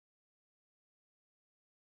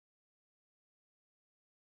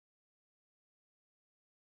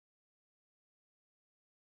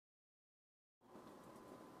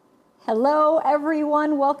Hello,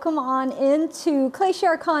 everyone. Welcome on into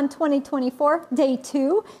ClayShareCon 2024, day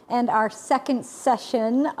 2, and our second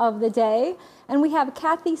session of the day. And we have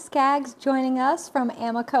Kathy Skaggs joining us from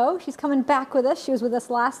Amico. She's coming back with us. She was with us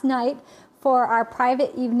last night for our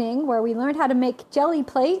private evening where we learned how to make jelly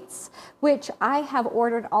plates, which I have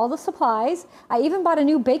ordered all the supplies. I even bought a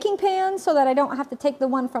new baking pan so that I don't have to take the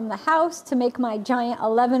one from the house to make my giant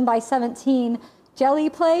 11 by 17 jelly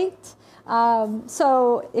plate.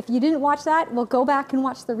 So if you didn't watch that, we'll go back and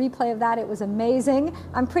watch the replay of that. It was amazing.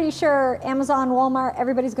 I'm pretty sure Amazon, Walmart,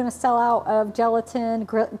 everybody's going to sell out of gelatin,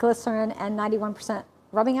 glycerin, and 91%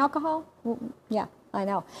 rubbing alcohol. Yeah, I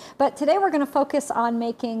know. But today we're going to focus on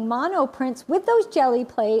making monoprints with those jelly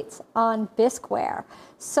plates on Bisqueware.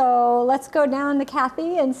 So let's go down to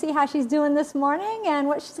Kathy and see how she's doing this morning and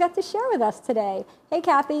what she's got to share with us today. Hey,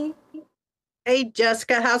 Kathy. Hey,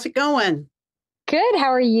 Jessica, how's it going? Good.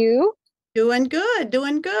 How are you? Doing good,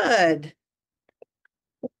 doing good.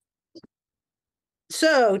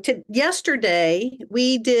 So yesterday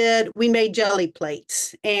we made jelly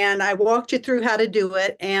plates and I walked you through how to do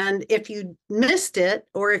it. And if you missed it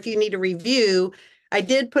or if you need a review, I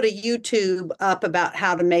did put a YouTube up about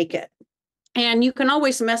how to make it. And you can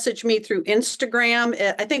always message me through Instagram.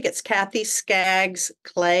 I think it's Kathy Skaggs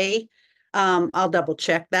Clay. I'll double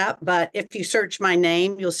check that. But if you search my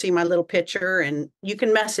name, you'll see my little picture and you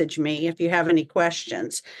can message me if you have any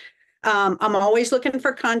questions. I'm always looking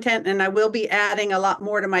for content and I will be adding a lot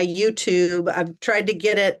more to my YouTube. I've tried to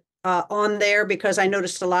get it on there because I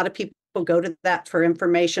noticed a lot of people go to that for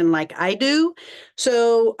information like I do.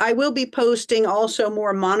 So I will be posting also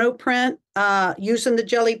more monoprint using the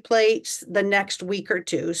jelly plates the next week or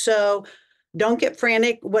two. So don't get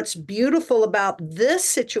frantic. What's beautiful about this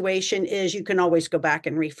situation is you can always go back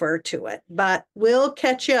and refer to it, but we'll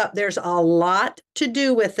catch up. There's a lot to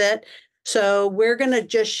do with it. So we're going to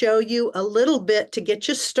just show you a little bit to get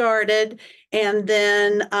you started. And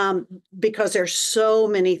then because there's so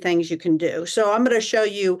many things you can do. So I'm going to show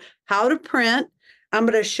you how to print. I'm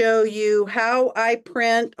going to show you how I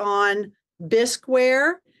print on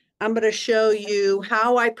Bisqueware. I'm going to show you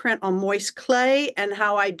how I print on moist clay and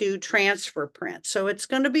how I do transfer print. So it's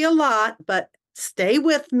going to be a lot, but stay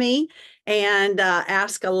with me and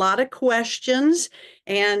ask a lot of questions.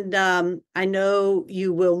 And I know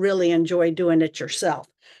you will really enjoy doing it yourself.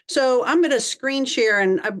 So I'm going to screen share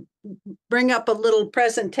and bring up a little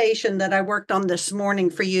presentation that I worked on this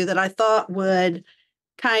morning for you that I thought would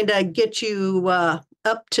kind of get you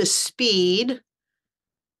up to speed.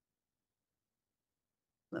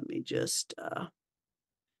 Let me just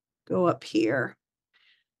go up here.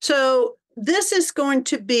 So this is going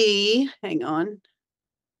to be, hang on.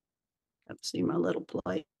 Let's see my little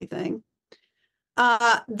play thing.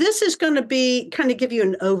 This is going to be kind of give you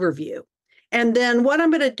an overview. And then what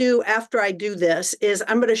I'm going to do after I do this is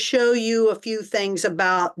I'm going to show you a few things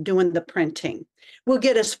about doing the printing. We'll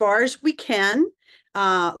get as far as we can.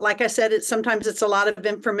 Like I said, sometimes it's a lot of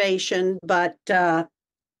information, but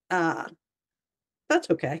that's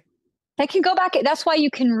okay. They can go back. That's why you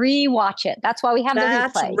can re-watch it. That's why we have the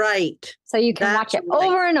replay. That's right. So you can watch it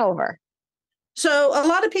over and over. So a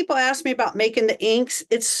lot of people ask me about making the inks.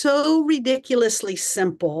 It's so ridiculously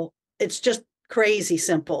simple. It's just crazy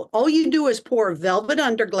simple. All you do is pour Velvet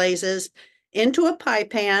Underglazes into a pie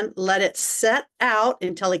pan, let it set out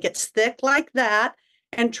until it gets thick like that,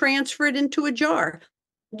 and transfer it into a jar.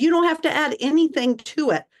 You don't have to add anything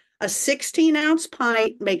to it. A 16-ounce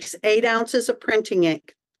pint makes 8 ounces of printing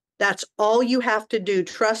ink. That's all you have to do.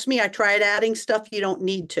 Trust me, I tried adding stuff you don't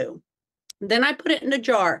need to. Then I put it in a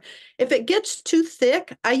jar. If it gets too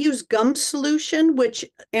thick, I use gum solution, which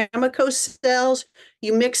Amico sells.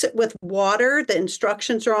 You mix it with water. The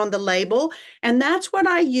instructions are on the label. And that's what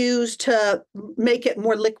I use to make it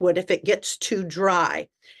more liquid if it gets too dry.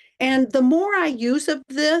 And the more I use of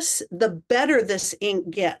this, the better this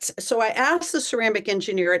ink gets. So I asked the ceramic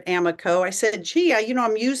engineer at Amico, I said, gee,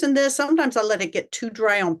 I'm using this. Sometimes I let it get too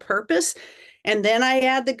dry on purpose. And then I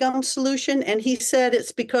add the gum solution. And he said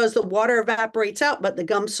it's because the water evaporates out, but the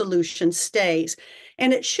gum solution stays.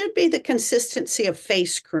 And it should be the consistency of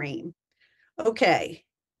face cream. Okay,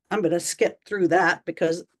 I'm going to skip through that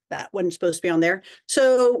because that wasn't supposed to be on there.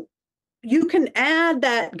 So you can add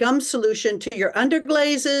that gum solution to your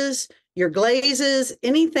underglazes, your glazes,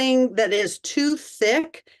 anything that is too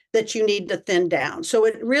thick that you need to thin down. So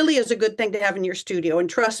it really is a good thing to have in your studio. And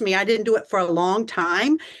trust me, I didn't do it for a long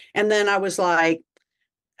time. And then I was like,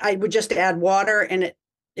 I would just add water and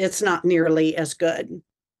it's not nearly as good.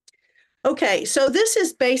 Okay, so this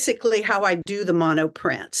is basically how I do the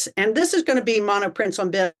monoprints. And this is going to be monoprints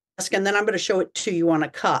on Bisque, and then I'm going to show it to you on a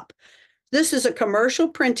cup. This is a commercial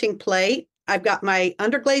printing plate. I've got my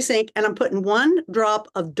underglaze ink and I'm putting 1 drop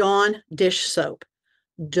of Dawn dish soap.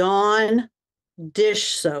 Dawn dish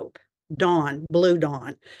soap. Dawn, Blue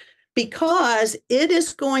Dawn. Because it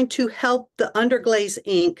is going to help the underglaze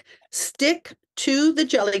ink stick to the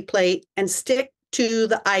jelly plate and stick to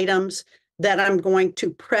the items that I'm going to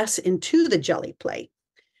press into the jelly plate.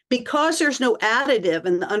 Because there's no additive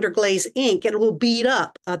in the underglaze ink, it will bead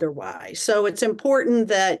up otherwise. So it's important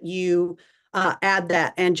that you add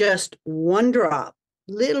that, and just 1 drop,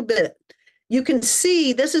 little bit. You can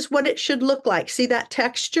see this is what it should look like. See that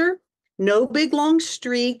texture? No big long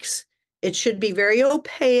streaks. It should be very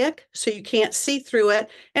opaque so you can't see through it.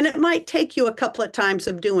 And it might take you a couple of times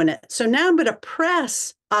of doing it. So now I'm going to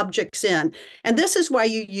press objects in. And this is why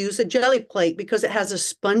you use a jelly plate, because it has a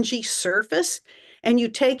spongy surface. And you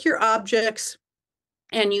take your objects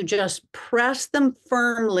and you just press them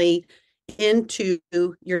firmly into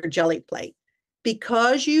your jelly plate.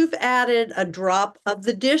 Because you've added a drop of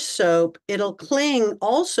the dish soap, it'll cling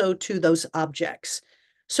also to those objects.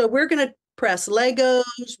 So we're going to press Legos.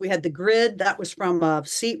 We had the grid that was from a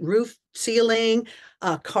roof ceiling.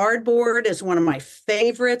 Cardboard is one of my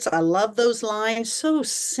favorites. I love those lines. So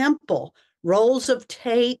simple. Rolls of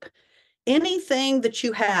tape. Anything that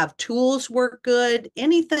you have, tools work good,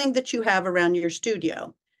 anything that you have around your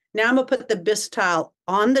studio. Now I'm going to put the Bisque tile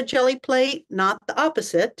on the jelly plate, not the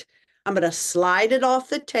opposite. I'm going to slide it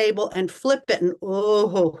off the table and flip it, and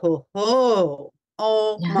oh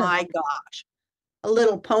my gosh. A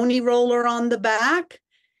little pony roller on the back.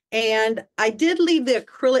 And I did leave the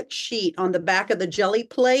acrylic sheet on the back of the jelly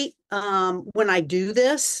plate when I do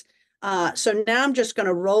this. So now I'm just going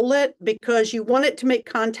to roll it, because you want it to make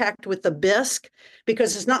contact with the bisque,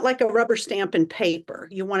 because it's not like a rubber stamp in paper.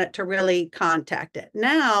 You want it to really contact it.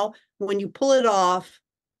 Now, when you pull it off,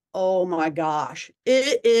 oh my gosh,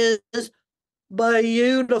 it is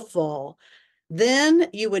beautiful. Then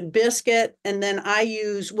you would bisque it, and then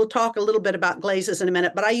we'll talk a little bit about glazes in a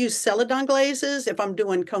minute, but I use Celadon glazes if I'm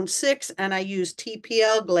doing cone 6, and I use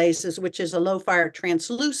TPL glazes, which is a low fire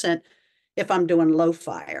translucent, if I'm doing low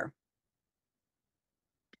fire.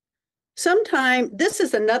 This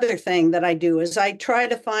is another thing that I do, is I try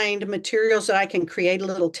to find materials that I can create a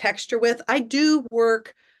little texture with. I do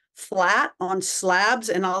work flat on slabs,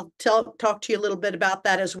 and I'll talk to you a little bit about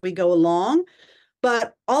that as we go along.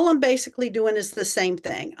 But all I'm basically doing is the same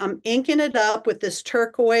thing. I'm inking it up with this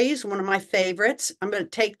turquoise, one of my favorites. I'm going to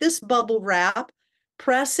take this bubble wrap,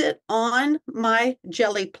 press it on my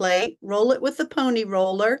jelly plate, roll it with the pony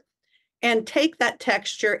roller, and take that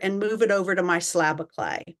texture and move it over to my slab of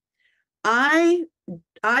clay. I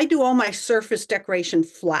do all my surface decoration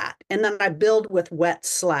flat, and then I build with wet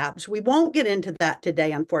slabs. We won't get into that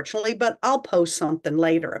today, unfortunately, but I'll post something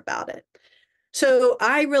later about it. So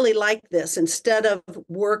I really like this, instead of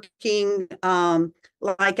working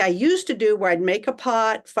like I used to do, where I'd make a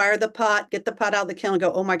pot, fire the pot, get the pot out of the kiln, and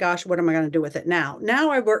go, oh my gosh, what am I going to do with it now?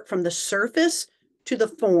 Now I work from the surface to the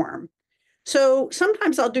form. So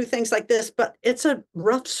sometimes I'll do things like this, but it's a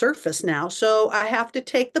rough surface now. So I have to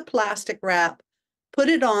take the plastic wrap, put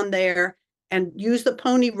it on there, and use the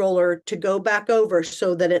pony roller to go back over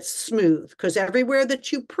so that it's smooth, because everywhere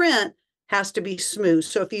that you print has to be smooth.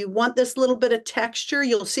 So if you want this little bit of texture,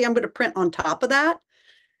 you'll see I'm going to print on top of that.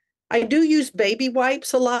 I do use baby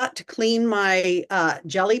wipes a lot to clean my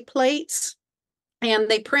jelly plates, and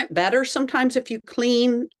they print better sometimes if you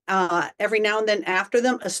clean every now and then after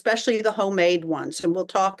them, especially the homemade ones. And we'll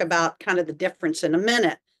talk about kind of the difference in a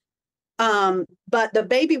minute. But the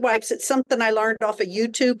baby wipes, it's something I learned off of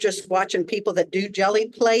YouTube, just watching people that do jelly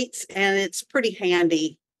plates, and it's pretty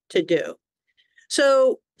handy to do.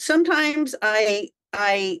 So sometimes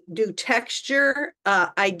I do texture.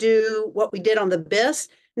 I do what we did on the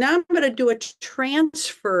Bisque. Now I'm going to do a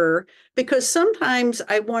transfer, because sometimes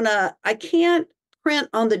I can't print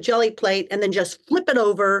on the jelly plate and then just flip it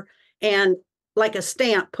over and, like a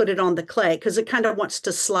stamp, put it on the clay, because it kind of wants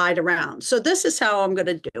to slide around. So this is how I'm going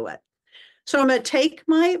to do it. So I'm going to take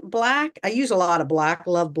my black. I use a lot of black,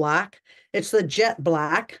 love black. It's the jet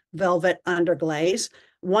black Velvet Underglaze.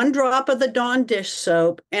 1 drop of the Dawn dish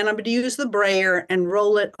soap, and I'm going to use the brayer and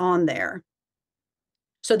roll it on there.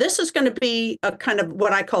 So this is going to be a kind of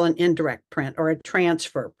what I call an indirect print, or a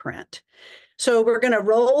transfer print. So we're going to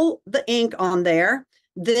roll the ink on there.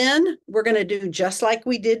 Then we're going to do just like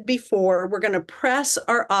we did before. We're going to press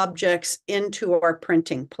our objects into our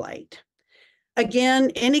printing plate.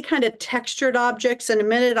 Again, any kind of textured objects. In a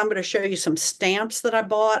minute, I'm going to show you some stamps that I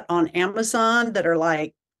bought on Amazon that are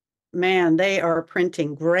like, man, they are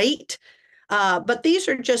printing great. But these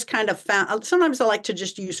are just kind of found. Sometimes I like to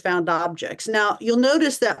just use found objects. Now, you'll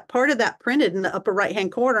notice that part of that printed in the upper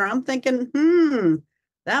right-hand corner, I'm thinking,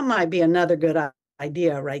 that might be another good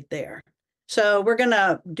idea right there. So we're going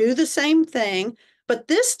to do the same thing, but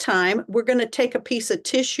this time we're going to take a piece of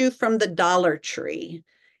tissue from the Dollar Tree.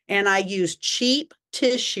 And I use cheap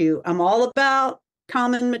tissue. I'm all about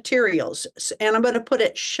common materials. And I'm going to put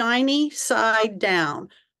it shiny side down.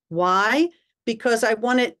 Why? Because I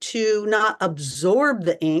want it to not absorb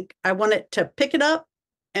the ink. I want it to pick it up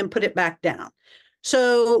and put it back down.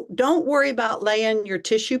 So don't worry about laying your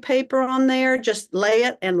tissue paper on there. Just lay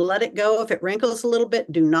it and let it go. If it wrinkles a little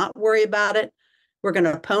bit, do not worry about it. We're going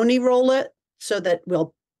to pony roll it so that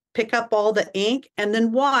we'll pick up all the ink, and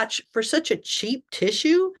then watch for such a cheap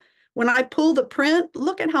tissue. When I pull the print,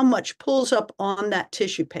 look at how much pulls up on that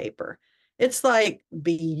tissue paper. It's like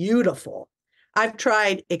beautiful. I've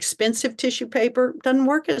tried expensive tissue paper, doesn't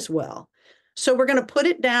work as well. So we're going to put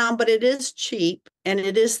it down, but it is cheap and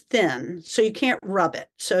it is thin, so you can't rub it.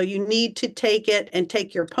 So you need to take it and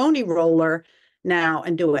take your pony roller now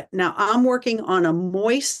and do it. Now I'm working on a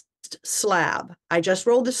moist slab. I just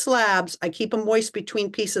rolled the slabs. I keep them moist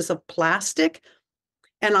between pieces of plastic,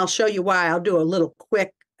 and I'll show you why. I'll do a little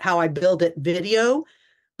quick how I build it video.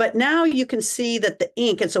 But now you can see that the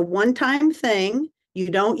ink, it's a one-time thing. You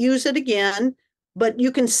don't use it again, but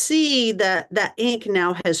you can see that that ink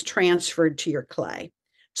now has transferred to your clay.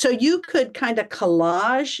 So you could kind of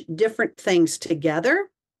collage different things together.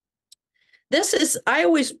 This is, I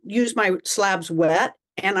always use my slabs wet,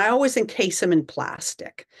 and I always encase them in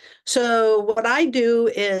plastic. So what I do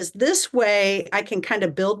is this way I can kind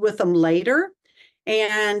of build with them later.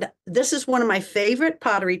 And this is one of my favorite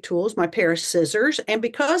pottery tools, my pair of scissors. And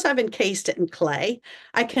because I've encased it in clay,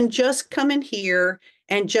 I can just come in here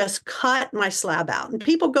and just cut my slab out. And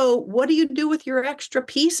people go, what do you do with your extra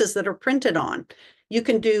pieces that are printed on? You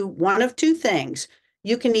can do one of two things.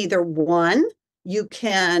 You can either, one, you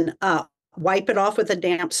can wipe it off with a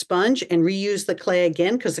damp sponge and reuse the clay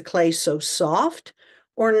again because the clay is so soft.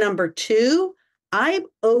 Or number two, I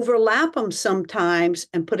overlap them sometimes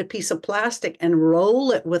and put a piece of plastic and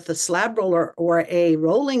roll it with a slab roller or a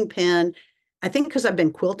rolling pin. I think because I've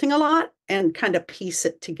been quilting a lot, and kind of piece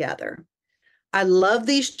it together. I love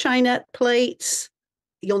these Chinette plates.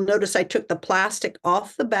 You'll notice I took the plastic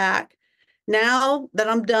off the back. Now that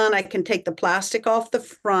I'm done, I can take the plastic off the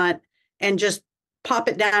front and just pop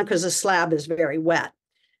it down because the slab is very wet.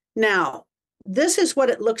 Now, this is what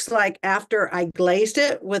it looks like after I glazed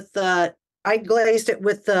it with the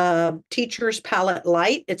Teacher's Palette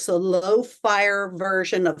Light. It's a low fire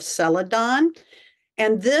version of Celadon.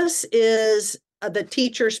 And this is the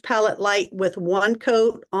Teacher's Palette Light with one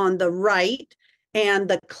coat on the right and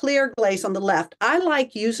the clear glaze on the left. I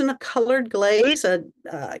like using a colored glaze, a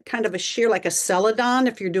kind of a sheer like a Celadon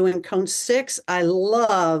if you're doing cone 6. I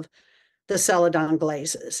love the Celadon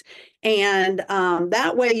glazes. And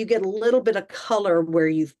that way you get a little bit of color where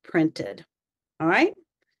you've printed. All right.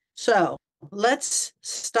 So let's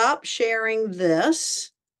stop sharing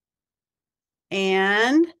this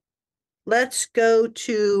and let's go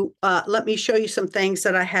to, let me show you some things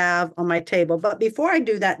that I have on my table. But before I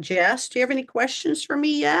do that, Jess, do you have any questions for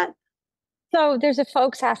me yet? So there's a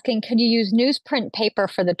folks asking, could you use newsprint paper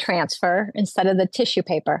for the transfer instead of the tissue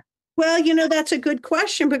paper? Well, that's a good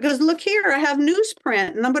question because look here, I have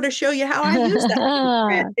newsprint and I'm going to show you how I use that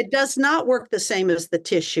newsprint. It does not work the same as the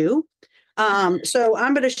tissue. So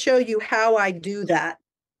I'm going to show you how I do that.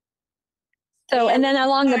 So, and then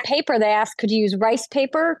along the paper, they ask, could you use rice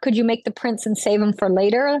paper? Could you make the prints and save them for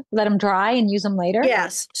later, let them dry and use them later?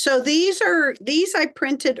 Yes. So these I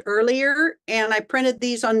printed earlier, and I printed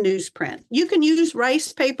these on newsprint. You can use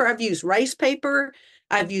rice paper. I've used rice paper.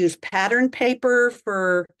 I've used pattern paper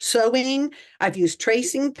for sewing. I've used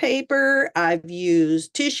tracing paper. I've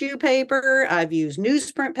used tissue paper. I've used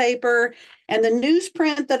newsprint paper. And the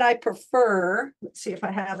newsprint that I prefer, let's see if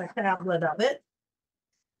I have a tablet of it,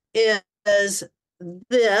 is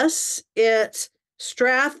this. It's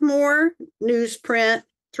Strathmore newsprint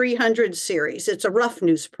 300 series. It's a rough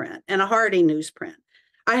newsprint and a hardy newsprint.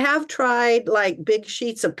 I have tried like big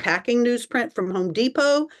sheets of packing newsprint from Home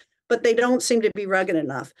Depot, but they don't seem to be rugged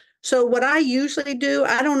enough. So what I usually do,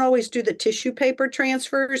 I don't always do the tissue paper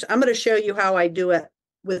transfers. I'm going to show you how I do it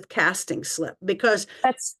with casting slip because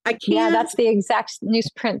that's the exact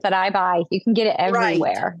newsprint that I buy. You can get it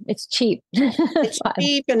everywhere. Right. It's cheap. It's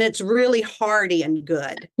cheap and it's really hardy and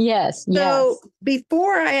good. Yes. So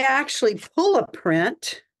before I actually pull a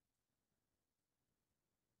print,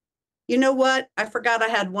 you know what? I forgot I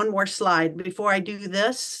had one more slide. Before I do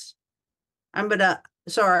this,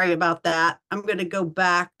 sorry about that. I'm going to go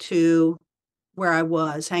back to where I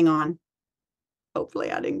was. Hang on.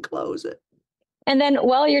 Hopefully I didn't close it. And then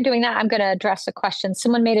while you're doing that, I'm going to address a question.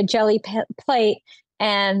 Someone made a jelly plate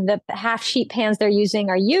and the half sheet pans they're using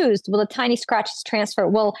are used. Will the tiny scratches transfer?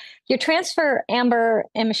 Well, your transfer, Amber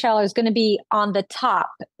and Michelle, is going to be on the top.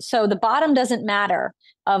 So the bottom doesn't matter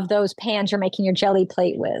of those pans you're making your jelly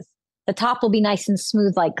plate with. The top will be nice and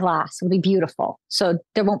smooth like glass. It'll be beautiful. So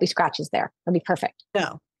there won't be scratches there. It'll be perfect.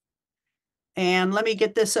 No. And let me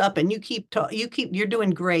get this up, and you're doing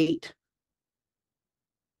great.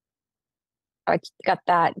 I got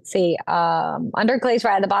that. Let's see, underglaze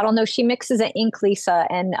right at the bottom. No, she mixes an ink, Lisa,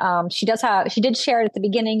 and she did share it at the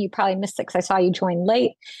beginning. You probably missed it because I saw you join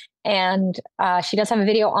late. And she does have a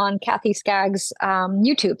video on Kathy Skaggs'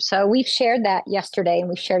 YouTube. So we've shared that yesterday, and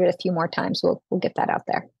we've shared it a few more times. We'll get that out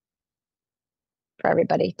there for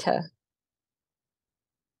everybody to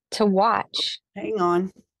watch. Hang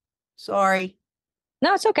on. Sorry.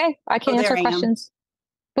 No, it's okay. I can answer questions.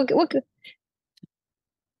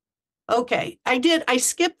 Okay, I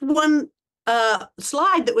skipped one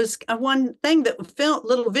slide that was one thing that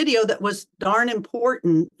little video that was darn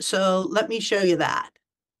important. So let me show you that.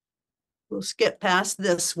 We'll skip past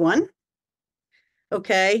this one.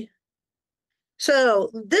 Okay. So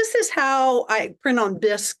this is how I print on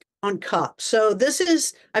Bisque on cups. So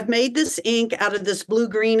I've made this ink out of this blue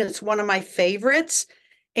green. It's one of my favorites.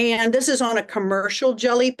 And this is on a commercial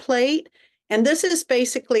jelly plate. And this is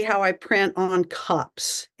basically how I print on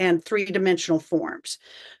cups and three-dimensional forms.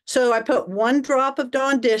 So I put 1 drop of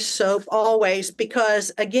Dawn dish soap always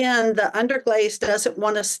because, again, the underglaze doesn't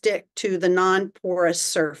want to stick to the non-porous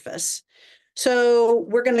surface. So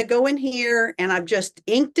we're going to go in here, and I've just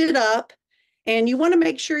inked it up. And you want to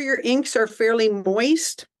make sure your inks are fairly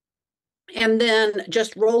moist. And then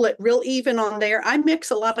just roll it real even on there. I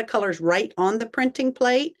mix a lot of colors right on the printing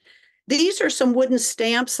plate. These are some wooden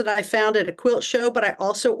stamps that I found at a quilt show, but I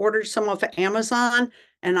also ordered some off of Amazon,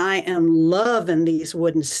 and I am loving these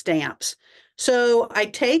wooden stamps. So I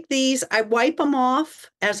take these, I wipe them off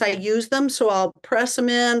as I use them. So I'll press them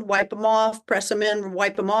in, wipe them off, press them in,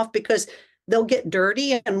 wipe them off, because they'll get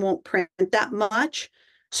dirty and won't print that much.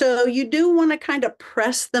 So you do want to kind of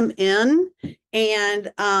press them in.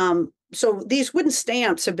 And so these wooden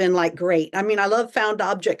stamps have been like great. I mean, I love found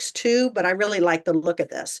objects too, but I really like the look of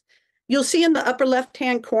this. You'll see in the upper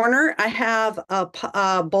left-hand corner, I have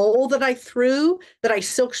a bowl that I threw that I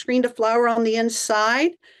silk screened a flower on the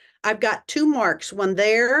inside. I've got 2 marks, one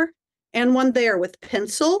there and one there with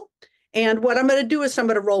pencil. And what I'm going to do is I'm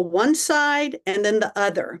going to roll one side and then the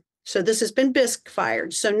other. So this has been bisque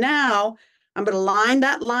fired. So now I'm going to line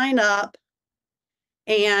that line up,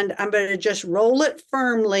 and I'm going to just roll it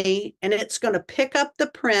firmly, and it's going to pick up the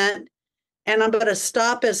print. And I'm going to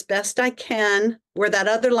stop as best I can where that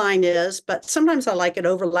other line is, but sometimes I like it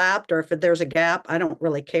overlapped, or if there's a gap, I don't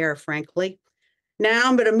really care, frankly. Now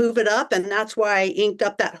I'm going to move it up, and that's why I inked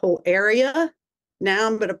up that whole area. Now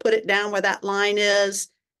I'm going to put it down where that line is,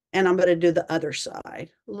 and I'm going to do the other side.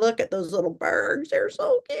 Look at those little birds. They're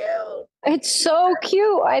so cute. It's so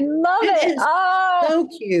cute. I love it. It is so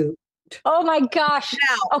cute. Oh my gosh.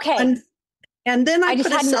 Now, okay. And then I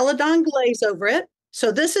put a celadon glaze over it. So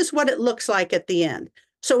this is what it looks like at the end.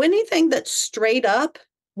 So anything that's straight up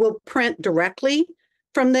will print directly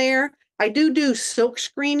from there. I do silk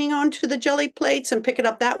screening onto the jelly plates and pick it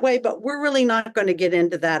up that way, but we're really not going to get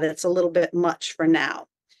into that. It's a little bit much for now.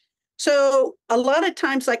 So a lot of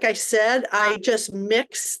times, like I said, I just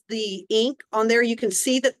mix the ink on there. You can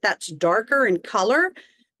see that that's darker in color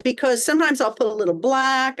because sometimes I'll put a little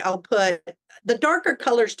black. I'll put the darker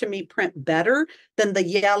colors to me print better than the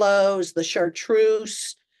yellows, the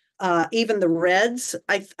chartreuse, even the reds.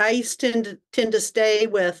 I tend to stay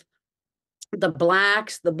with the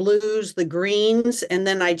blacks, the blues, the greens, and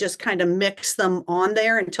then I just kind of mix them on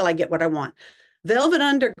there until I get what I want. Velvet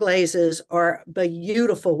Underglazes are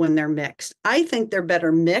beautiful when they're mixed. I think they're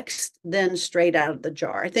better mixed than straight out of the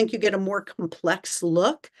jar. I think you get a more complex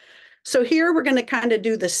look. So here we're going to kind of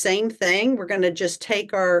do the same thing. We're going to just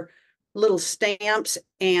take our little stamps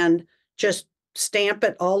and just stamp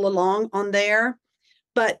it all along on there.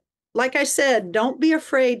 But like I said, don't be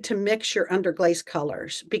afraid to mix your underglaze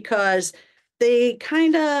colors because they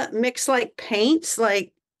kind of mix like paints.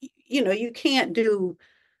 Like, you can't do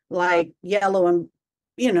like yellow and,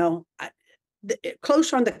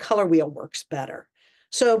 closer on the color wheel works better.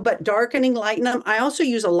 So, but darkening, lighten them. I also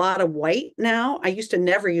use a lot of white now. I used to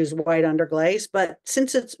never use white underglaze, but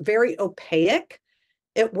since it's very opaque,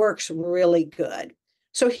 it works really good.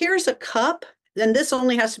 So here's a cup. Then this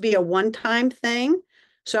only has to be a one-time thing.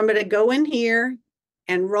 So I'm going to go in here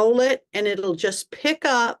and roll it, and it'll just pick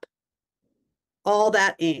up all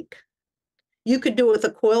that ink. You could do it with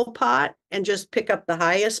a coil pot and just pick up the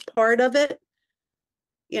highest part of it,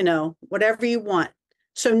 whatever you want.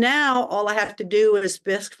 So now all I have to do is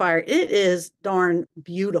bisque fire. It is darn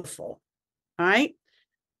beautiful. All right.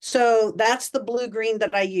 So that's the blue green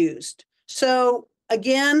that I used. So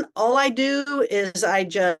again, all I do is I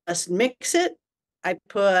just mix it. I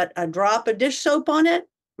put a drop of dish soap on it.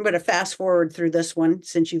 I'm going to fast forward through this one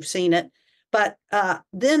since you've seen it. But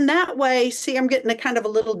then that way, see, I'm getting a kind of a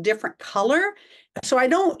little different color. So I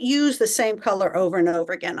don't use the same color over and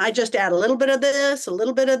over again. I just add a little bit of this, a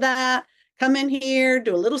little bit of that, come in here,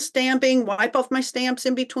 do a little stamping, wipe off my stamps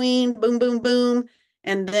in between, boom, boom, boom,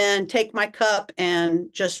 and then take my cup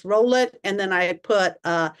and just roll it. And then I put,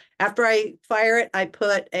 after I fire it,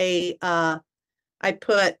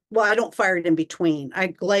 well, I don't fire it in between. I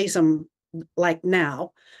glaze them like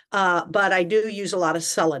now, but I do use a lot of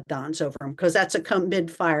Celadons over them because that's a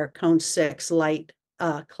mid-fire cone 6 light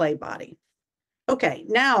clay body. Okay,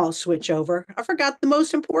 now I'll switch over. I forgot the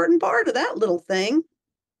most important part of that little thing.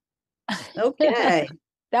 Okay.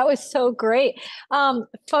 That was so great.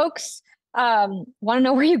 Folks want to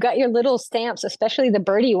know where you got your little stamps, especially the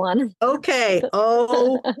birdie one. Okay,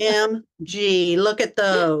 OMG, look at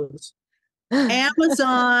those.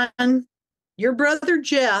 Amazon, your brother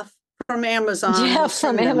Jeff from Amazon. Jeff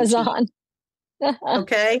from Amazon.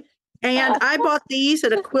 Okay. And I bought these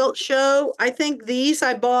at a quilt show. I think these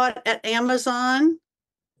I bought at Amazon.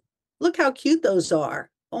 Look how cute those are.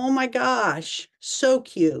 Oh my gosh, so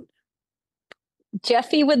cute.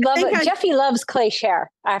 Jeffy would love it. Jeffy loves clay share,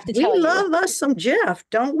 I have to tell you. We love us some Jeff,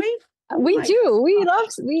 don't we? We do. We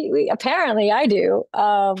apparently I do.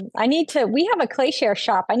 We have a clay share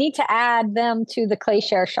shop. I need to add them to the clay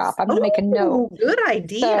share shop. I'm going to make a note. Good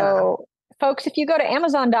idea. So folks, if you go to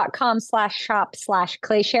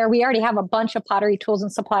amazon.com/shop/clayshare, we already have a bunch of pottery tools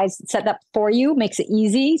and supplies set up for you. Makes it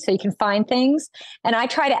easy so you can find things. And I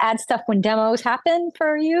try to add stuff when demos happen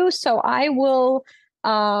for you. So I will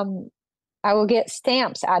get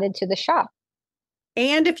stamps added to the shop.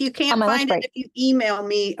 And if you can't find it, if you email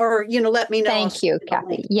me or, let me know. Thank you,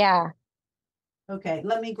 Kathy. Yeah. Okay,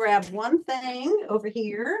 let me grab one thing over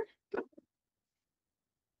here.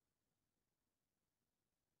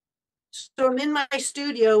 So I'm in my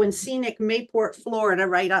studio in scenic Mayport, Florida,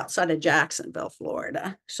 right outside of Jacksonville,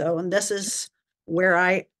 Florida. So, and this is where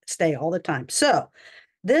I stay all the time. So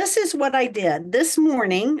this is what I did. This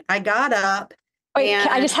morning, I got up. Wait,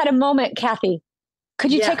 I just had a moment, Kathy.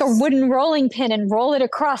 Could you take a wooden rolling pin and roll it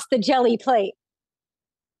across the jelly plate?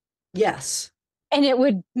 Yes. And it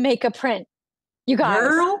would make a print. You guys,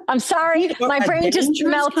 Girl, I'm sorry. My brain just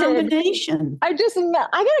melted. I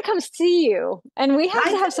gotta come see you. And we have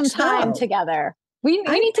to have some time together. We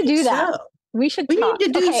need to do that. We should need to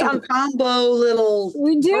do some combo little.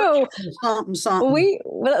 We do. Something.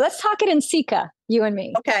 Let's talk it in Sika, you and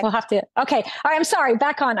me. Okay. We'll have to. Okay. All right. I'm sorry.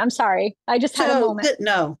 Back on. I'm sorry. I just had a moment.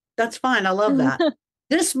 No, that's fine. I love that.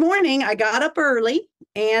 This morning, I got up early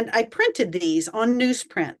and I printed these on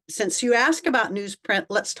newsprint. Since you asked about newsprint,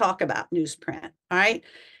 let's talk about newsprint. All right.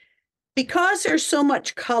 Because there's so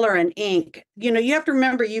much color and ink, you have to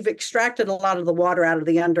remember you've extracted a lot of the water out of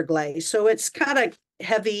the underglaze. So it's kind of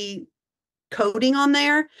heavy coating on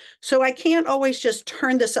there. So I can't always just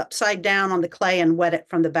turn this upside down on the clay and wet it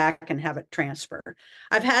from the back and have it transfer.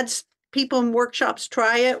 I've had people in workshops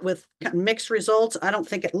try it with mixed results. I don't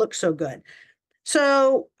think it looks so good.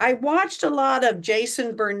 So I watched a lot of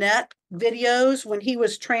Jason Burnett videos when he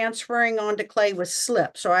was transferring onto clay with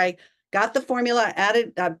slip. So I got the formula,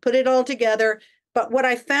 I put it all together. But what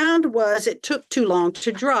I found was it took too long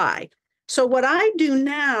to dry. So what I do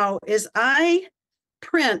now is I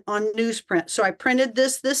print on newsprint. So I printed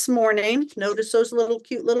this morning. Notice those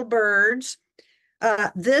cute little birds.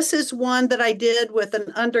 This is one that I did with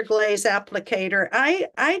an underglaze applicator.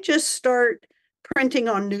 I just start printing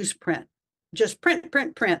on newsprint. Just print.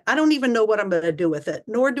 I don't even know what I'm going to do with it,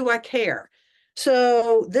 nor do I care.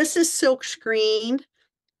 So this is silk screened.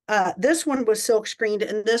 This one was silk screened,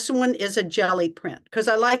 and this one is a jelly print because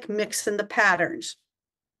I like mixing the patterns.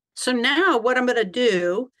 So now what I'm going to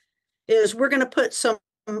do is we're going to put some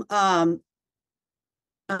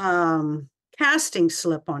casting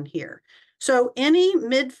slip on here. So any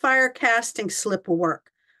mid-fire casting slip will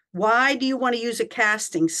work. Why do you want to use a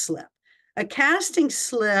casting slip? A casting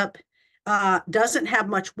slip doesn't have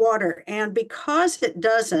much water, and because it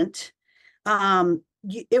doesn't,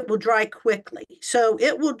 it will dry quickly. So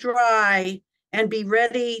it will dry and be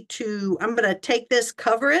ready to, I'm going to take this,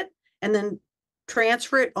 cover it, and then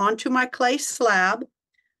transfer it onto my clay slab.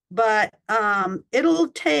 But it'll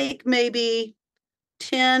take maybe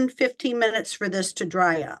 10, 15 minutes for this to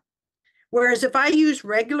dry up. Whereas if I use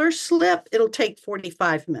regular slip, it'll take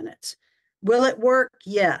 45 minutes. Will it work?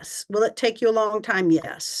 Yes. Will it take you a long time?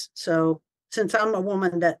 Yes. So since I'm a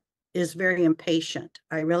woman that is very impatient,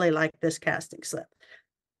 I really like this casting slip.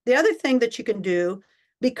 The other thing that you can do,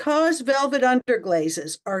 because velvet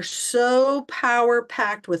underglazes are so power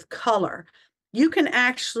packed with color, you can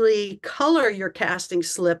actually color your casting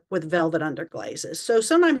slip with velvet underglazes. So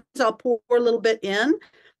sometimes I'll pour a little bit in.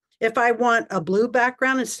 If I want a blue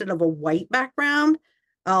background instead of a white background,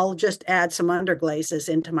 I'll just add some underglazes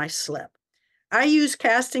into my slip. I use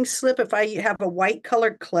casting slip if I have a white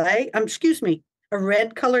colored clay, excuse me, a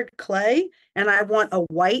red colored clay, and I want a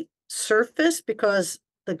white surface because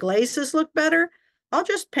the glazes look better. I'll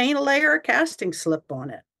just paint a layer of casting slip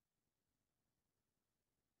on it.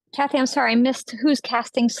 Kathy, I'm sorry, I missed whose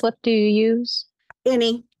casting slip do you use?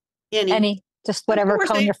 Any. Just whatever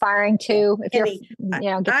cone you're firing to. If any.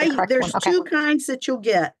 you're, get the correct there's one. Okay. two kinds that you'll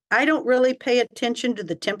get. I don't really pay attention to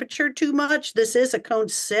the temperature too much. This is a cone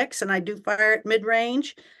 6, and I do fire at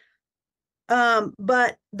mid-range.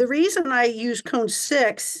 But the reason I use cone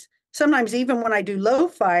 6, sometimes even when I do low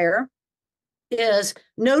fire, is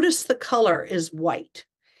notice the color is white.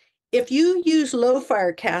 If you use low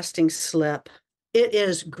fire casting slip, it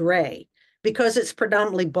is gray because it's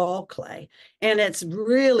predominantly ball clay and it's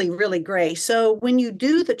really, really gray. So when you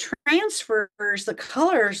do the transfers, the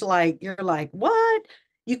colors you're like, what?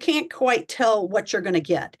 You can't quite tell what you're going to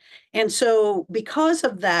get. And so because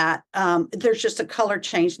of that, there's just a color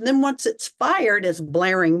change. And then once it's fired, it's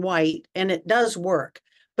blaring white and it does work.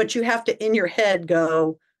 But you have to, in your head,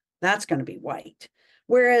 go, that's going to be white.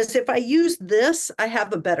 Whereas if I use this, I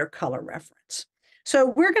have a better color reference. So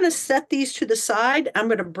we're going to set these to the side. I'm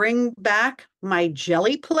going to bring back my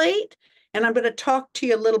jelly plate, and I'm going to talk to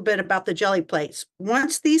you a little bit about the jelly plates.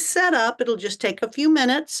 Once these set up, it'll just take a few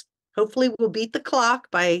minutes. Hopefully we'll beat the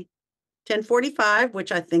clock by 10:45,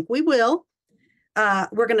 which I think we will.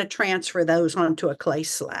 We're going to transfer those onto a clay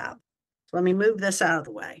slab. So let me move this out of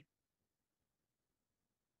the way.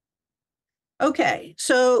 Okay,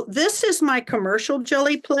 so this is my commercial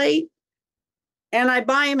jelly plate. And I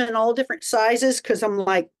buy them in all different sizes because I'm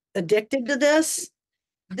like addicted to this.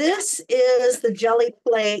 This is the jelly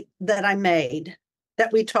plate that I made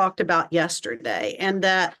that we talked about yesterday and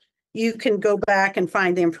that you can go back and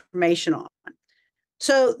find the information on.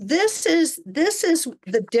 So this is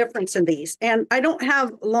the difference in these. And I don't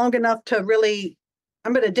have long enough to really,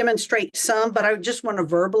 I'm going to demonstrate some, but I just want to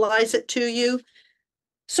verbalize it to you.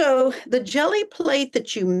 So the jelly plate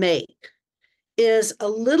that you make is a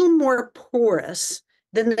little more porous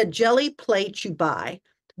than the jelly plate you buy.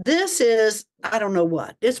 This is, I don't know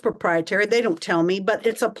what, it's proprietary. They don't tell me, but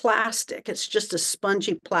it's a plastic. It's just a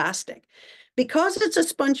spongy plastic. Because it's a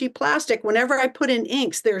spongy plastic, whenever I put in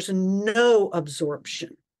inks, there's no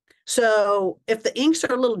absorption. So if the inks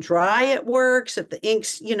are a little dry, it works. If the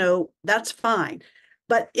inks, that's fine.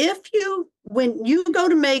 But when you go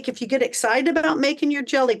to make, if you get excited about making your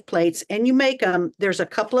jelly plates and you make them, there's a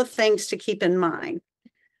couple of things to keep in mind.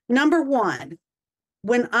 Number one,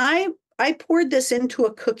 when I poured this into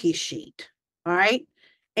a cookie sheet, all right,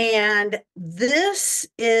 and this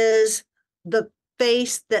is the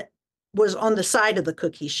face that was on the side of the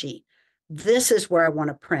cookie sheet. This is where I want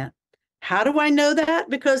to print. How do I know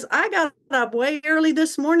that? Because I got up way early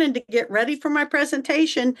this morning to get ready for my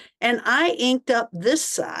presentation, and I inked up this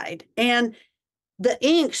side, and the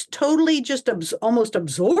inks totally just almost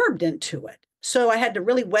absorbed into it. So I had to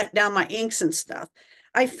really wet down my inks and stuff.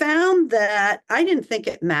 I found that I didn't think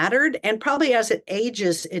it mattered, and probably as it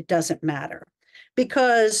ages, it doesn't matter.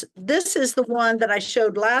 Because this is the one that I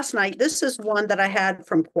showed last night. This is one that I had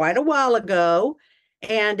from quite a while ago,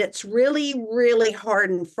 and it's really, really hard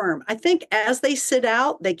and firm. I think as they sit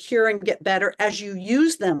out, they cure and get better. As you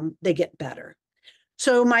use them, they get better.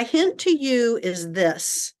 So my hint to you is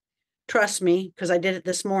this. Trust me, because I did it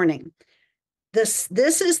this morning. This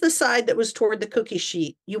is the side that was toward the cookie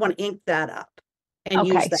sheet. You want to ink that up and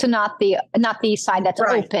use that. So not the side that's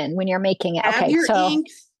open when you're making it.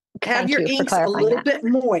 Have your inks a little bit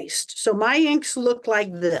moist. So my inks look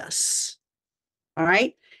like this. All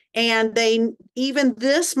right. And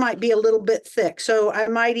this might be a little bit thick. So I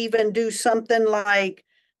might even do something like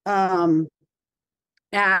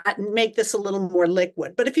make this a little more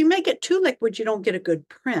liquid. But if you make it too liquid, you don't get a good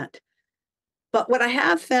print. But what I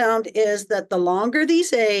have found is that the longer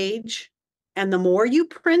these age and the more you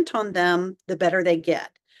print on them, the better they get.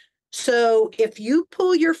 So if you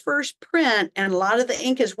pull your first print and a lot of the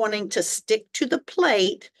ink is wanting to stick to the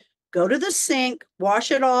plate, go to the sink,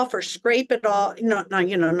 wash it off or scrape it off.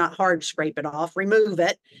 Not hard scrape it off, remove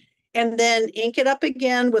it. and then ink it up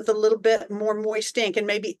again with a little bit more moist ink. And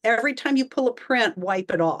maybe every time you pull a print,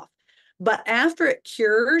 wipe it off. But after it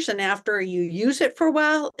cures and after you use it for a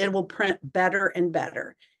while, it will print better and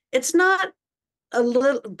better. It's not a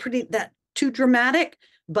little pretty that too dramatic,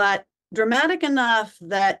 but dramatic enough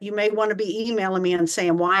that you may want to be emailing me and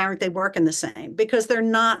saying, why aren't they working the same? Because they're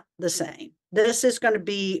not the same. This is going to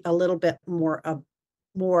be a little bit more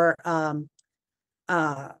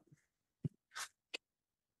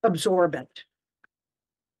absorbent.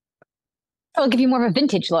 It'll give you more of a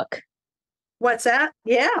vintage look. What's that?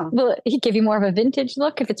 Yeah. Will it give you more of a vintage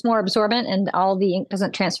look if it's more absorbent and all the ink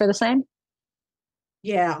doesn't transfer the same?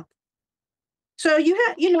 Yeah. So you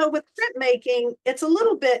have, with printmaking, it's a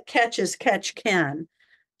little bit catch as catch can.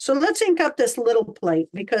 So let's ink up this little plate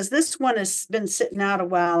because this one has been sitting out a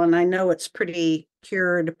while and I know it's pretty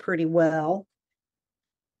cured pretty well.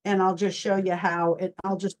 And I'll just show you how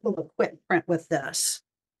I'll just pull a quick print with this.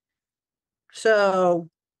 So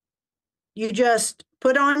you just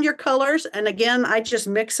put on your colors. And again, I just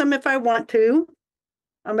mix them if I want to.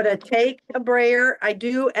 I'm going to take a brayer. I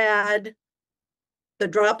do add the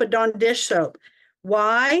drop of Dawn dish soap.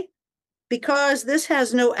 Why? Because this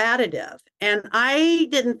has no additive. And I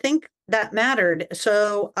didn't think that mattered.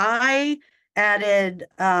 So I added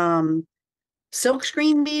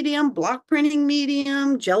silkscreen medium, block printing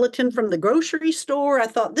medium, gelatin from the grocery store. I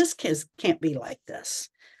thought this can't be like this.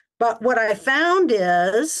 But what I found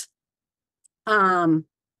is that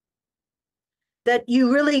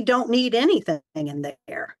you really don't need anything in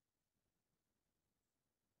there.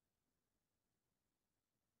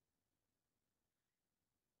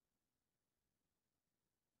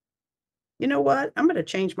 You know what? I'm going to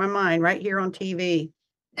change my mind right here on TV.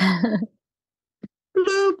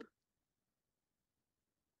 Bloop.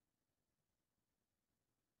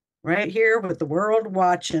 Right here with the world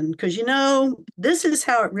watching, because this is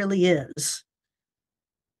how it really is.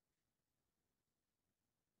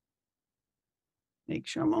 Make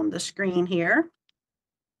sure I'm on the screen here.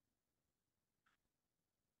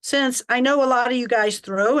 Since I know a lot of you guys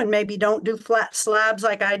throw and maybe don't do flat slabs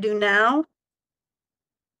like I do now.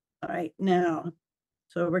 All right, now,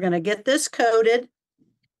 so we're going to get this coated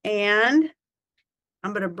and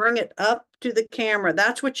I'm going to bring it up to the camera.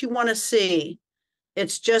 That's what you want to see.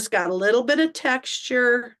 It's just got a little bit of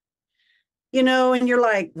texture, and you're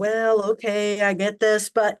like, well, okay, I get this.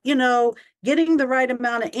 But, getting the right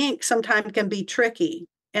amount of ink sometimes can be tricky.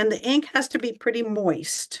 And the ink has to be pretty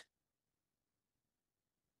moist.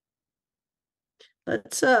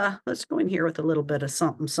 Let's go in here with a little bit of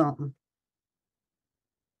something, something.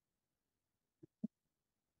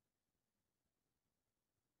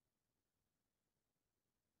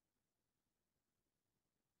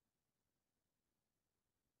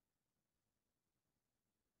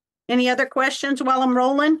 Any other questions while I'm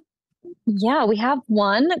rolling? Yeah, we have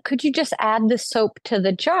one. Could you just add the soap to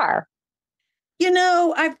the jar?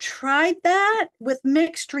 I've tried that with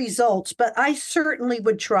mixed results, but I certainly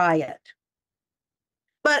would try it.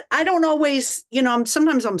 But I don't always,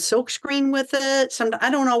 sometimes I'm silkscreen with it. I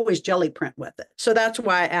don't always jelly print with it. So that's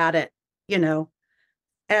why I add it,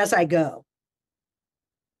 as I go.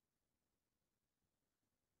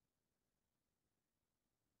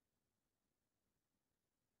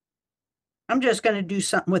 I'm just going to do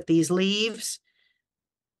something with these leaves.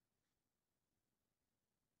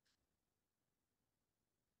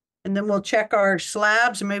 And then we'll check our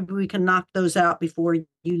slabs and maybe we can knock those out before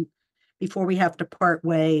we have to part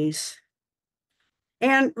ways.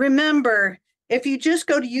 And remember, if you just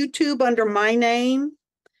go to YouTube under my name,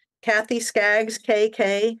 Kathy Skaggs,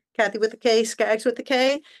 KK, Kathy with a K, Skaggs with a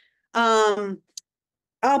K, I'll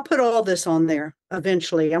put all this on there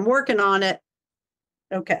eventually. I'm working on it.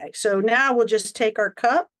 Okay, so now we'll just take our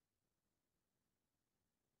cup.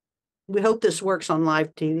 We hope this works on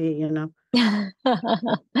live TV,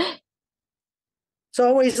 It's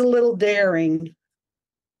always a little daring.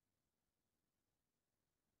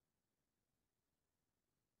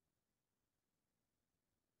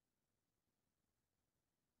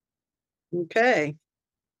 Okay.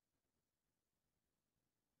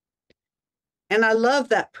 And I love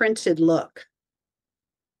that printed look.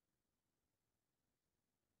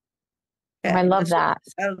 Okay, I love that.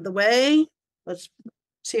 Out of the way. Let's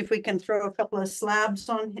see if we can throw a couple of slabs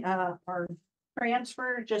on our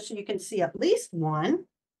transfer, just so you can see at least one.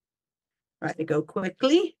 Try to go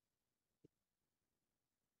quickly.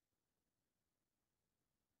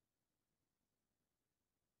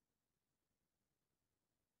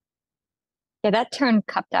 Yeah, that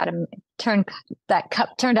cup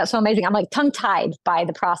turned out so amazing. I'm like tongue-tied by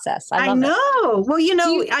the process. I know. Well,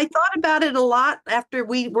 I thought about it a lot after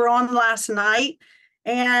we were on last night.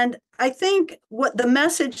 And I think what the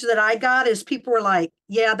message that I got is people were like,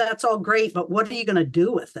 yeah, that's all great, but what are you going to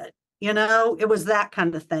do with it? You know, it was that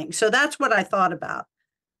kind of thing. So that's what I thought about.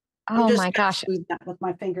 I'm Oh just my gonna gosh. smooth that with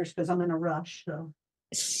my fingers because I'm in a rush. So,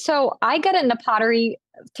 So I got into pottery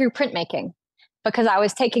through printmaking because I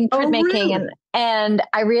was taking oh, printmaking really? and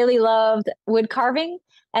I really loved wood carving.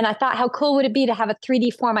 And I thought, how cool would it be to have a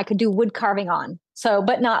 3D form I could do wood carving on? So,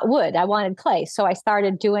 but not wood. I wanted clay. So I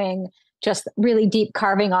started doing just really deep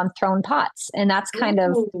carving on thrown pots. And that's kind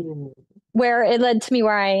of Ooh. where it led to me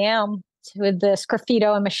where I am with the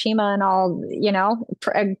Sgraffito and Mishima and all, you know,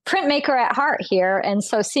 a printmaker at heart here. And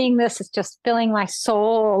so seeing this is just filling my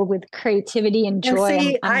soul with creativity and And joy.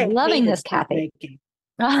 see, I'm I loving this, hated Kathy. printmaking.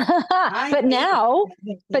 I but hated now,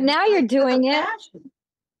 but printmaking now you're because of the doing it. passion.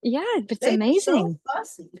 Yeah, it's They were so amazing.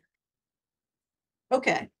 fussy.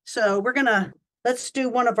 Okay, so let's do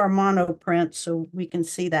one of our mono prints so we can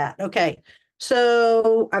see that. Okay,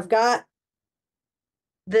 so I've got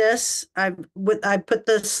this, I put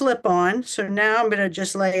the slip on. So now I'm going to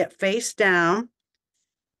just lay it face down.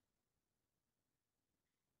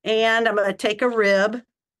 And I'm going to take a rib,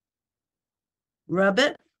 rub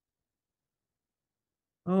it.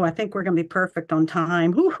 Oh, I think we're going to be perfect on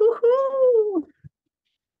time. Hoo.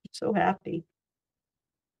 So happy.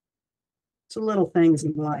 It's the little things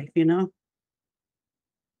in life, you know?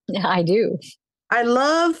 Yeah, I do. I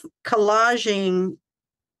love collaging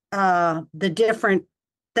the different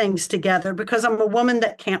things together because I'm a woman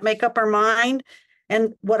that can't make up her mind.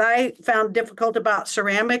 And what I found difficult about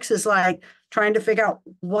ceramics is like trying to figure out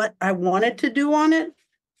what I wanted to do on it.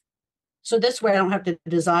 So this way I don't have to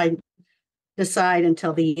decide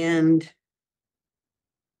until the end.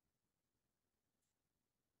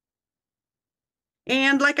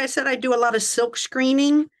 And like I said, I do a lot of silk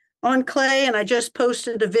screening on clay, and I just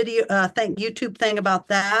posted a video, YouTube thing about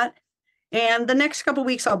that. And the next couple of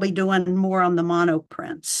weeks, I'll be doing more on the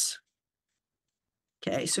monoprints.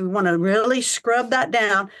 Okay, so we want to really scrub that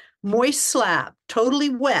down. Moist slab, totally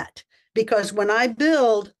wet, because when I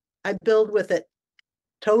build with it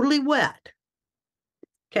totally wet.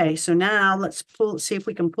 Okay, so now let's see if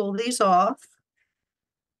we can pull these off.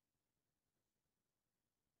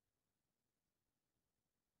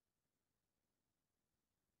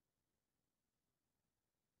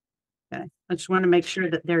 Okay, I just want to make sure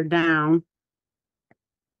that they're down.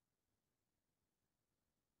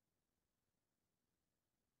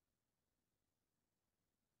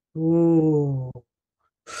 Ooh,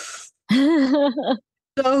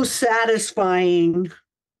 so satisfying.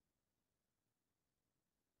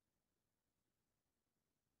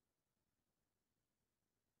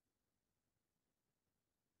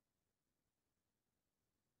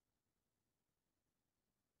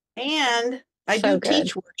 And I So do good.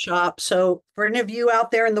 teach workshops. So for any of you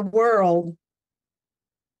out there in the world,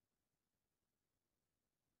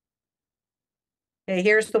 okay,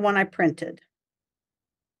 here's the one I printed.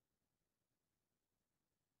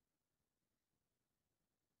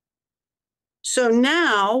 So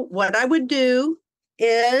now what I would do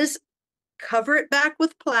is cover it back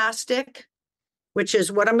with plastic, which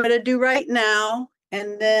is what I'm going to do right now.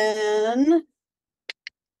 And then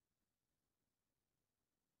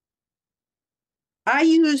I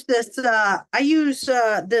use this,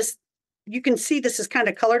 you can see this is kind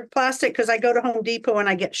of colored plastic because I go to Home Depot and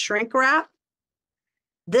I get shrink wrap.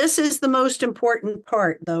 This is the most important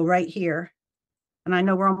part though, right here. And I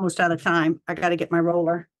know we're almost out of time. I got to get my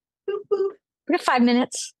roller. Boop, boop. We got 5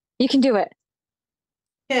 minutes. You can do it.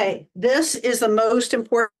 Okay, this is the most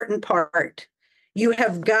important part. You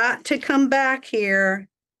have got to come back here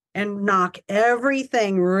and knock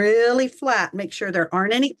everything really flat. Make sure there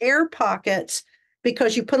aren't any air pockets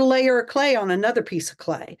because you put a layer of clay on another piece of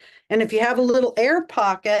clay. And if you have a little air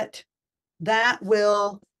pocket, that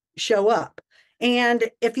will show up. And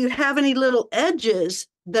if you have any little edges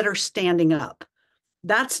that are standing up,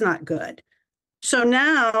 that's not good. So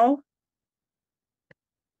now,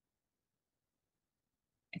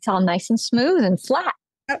 It's all nice and smooth and flat.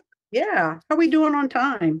 yeah, how are we doing on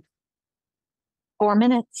time? 4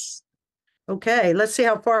 minutes. Okay, let's see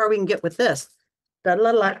how far we can get with this. The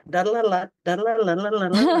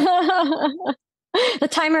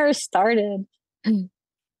timer has started.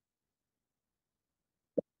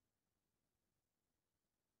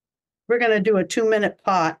 We're going to do a 2-minute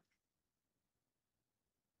pot.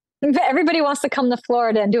 Everybody wants to come to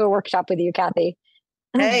Florida and do a workshop with you, Kathy.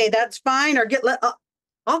 Hey, that's fine. Or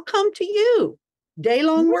I'll come to you.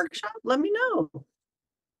 Day-long workshop. Let me know.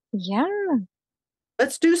 Yeah.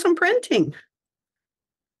 Let's do some printing.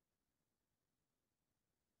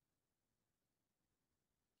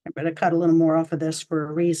 I'm going to cut a little more off of this for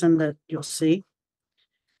a reason that you'll see.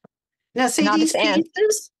 Now, see And I'll these just add.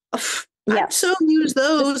 pieces? I Yes. so use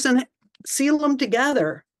those and seal them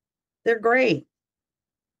together. They're great.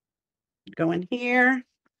 Go in here,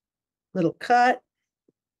 little cut,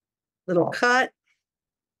 little cut.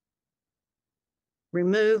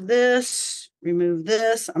 Remove this, remove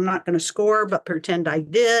this. I'm not going to score, but pretend I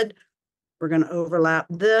did. We're going to overlap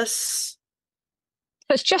this.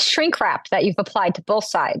 So it's just shrink wrap that you've applied to both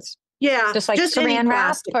sides. Yeah, Just like any saran wrap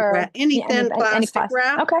plastic or wrap, any yeah, thin plastic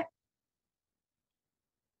wrap. Okay.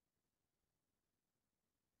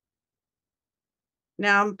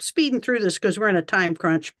 Now I'm speeding through this because we're in a time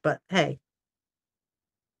crunch, but hey.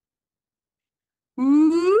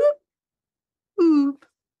 Oop, oop.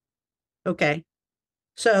 Okay.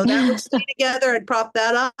 So that would stay together. I'd prop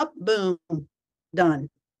that up. Boom. Done.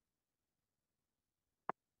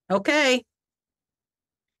 Okay.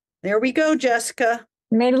 There we go, Jessica.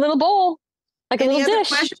 Made a little bowl, like Any a little other dish.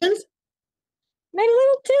 questions? Made a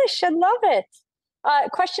little dish. I love it.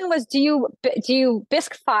 Question was, do you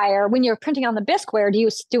bisque fire when you're printing on the bisqueware? Do you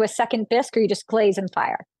do a second bisque or you just glaze and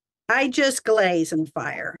fire? I just glaze and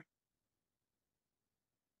fire.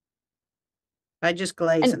 I just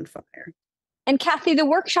glaze and fire. And Kathy, the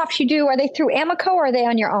workshops you do, are they through Amico or are they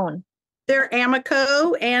on your own? They're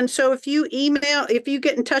Amico. And so if you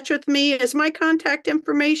get in touch with me, is my contact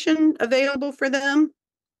information available for them?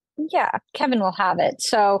 Yeah, Kevin will have it.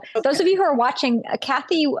 So those of you who are watching,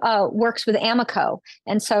 Kathy works with Amico.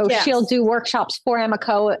 And so she'll do workshops for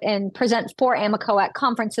Amico and present for Amico at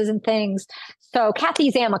conferences and things. So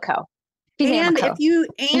Kathy's Amico. She's Amico.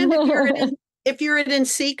 If you're at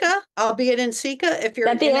NCECA, I'll be at NCECA. If you're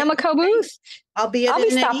at the Amico booth, I'll be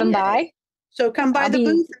stopping by. So come by the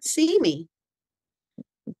booth and see me.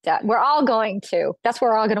 We're all going to. That's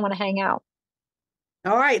where we're all going to want to hang out.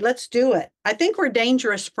 All right, let's do it. I think we're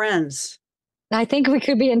dangerous friends. I think we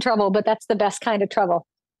could be in trouble, but that's the best kind of trouble.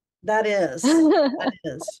 That is. That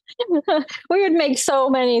is. We would make so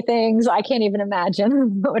many things. I can't even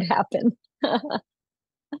imagine what would happen.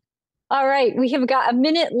 All right, we have got a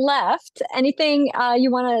minute left. Anything you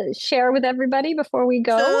want to share with everybody before we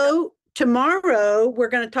go? So tomorrow we're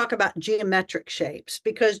going to talk about geometric shapes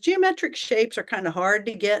because geometric shapes are kind of hard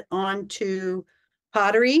to get onto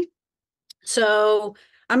pottery. So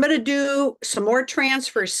I'm going to do some more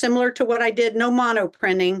transfers similar to what I did, no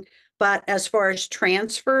monoprinting, but as far as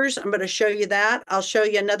transfers, I'm going to show you that. I'll show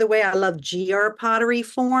you another way. I love GR pottery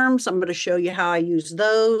forms. I'm going to show you how I use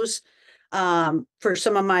those for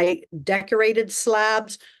some of my decorated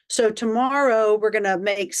slabs. So tomorrow we're going to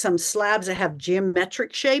make some slabs that have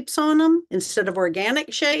geometric shapes on them instead of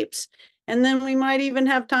organic shapes. And then we might even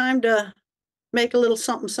have time to make a little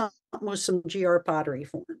something with some GR pottery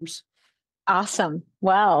forms. Awesome.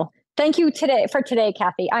 Well, thank you for today,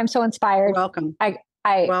 Kathy. I'm so inspired. You're welcome. I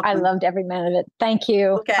loved every minute of it. Thank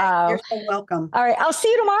you. Okay, you're so welcome. All right, I'll see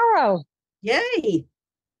you tomorrow. Yay.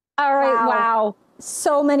 All right, wow.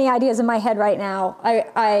 So many ideas in my head right now.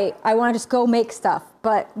 I want to just go make stuff,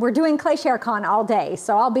 but we're doing ClayShareCon all day,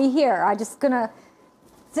 so I'll be here. I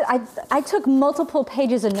took multiple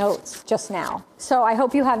pages of notes just now. So I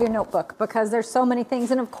hope you have your notebook because there's so many things.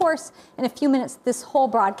 And of course, in a few minutes, this whole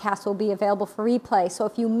broadcast will be available for replay. So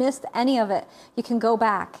if you missed any of it, you can go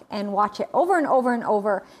back and watch it over and over and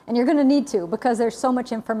over. And you're going to need to because there's so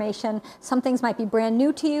much information. Some things might be brand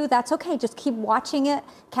new to you. That's okay. Just keep watching it.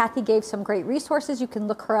 Kathy gave some great resources. You can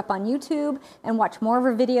look her up on YouTube and watch more of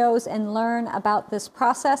her videos and learn about this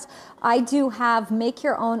process. I do have make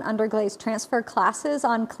your own underglaze transfer classes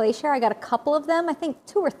on ClayShare. I got a couple of them, I think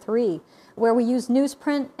 2 or 3, where we use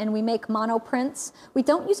newsprint and we make monoprints. We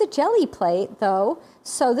don't use a jelly plate though,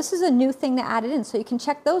 so this is a new thing to add it in, so you can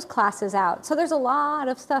check those classes out. So there's a lot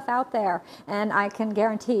of stuff out there, and I can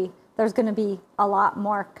guarantee there's going to be a lot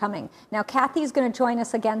more coming. Now, Kathy's going to join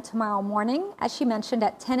us again tomorrow morning, as she mentioned,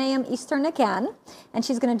 at 10 a.m. Eastern again, and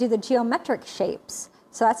she's going to do the geometric shapes.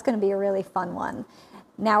 So that's going to be a really fun one.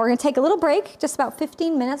 Now we're going to take a little break, just about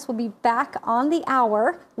 15 minutes. We'll be back on the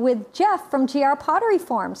hour with Jeff from GR Pottery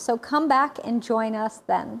Forms. So come back and join us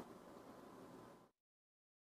then.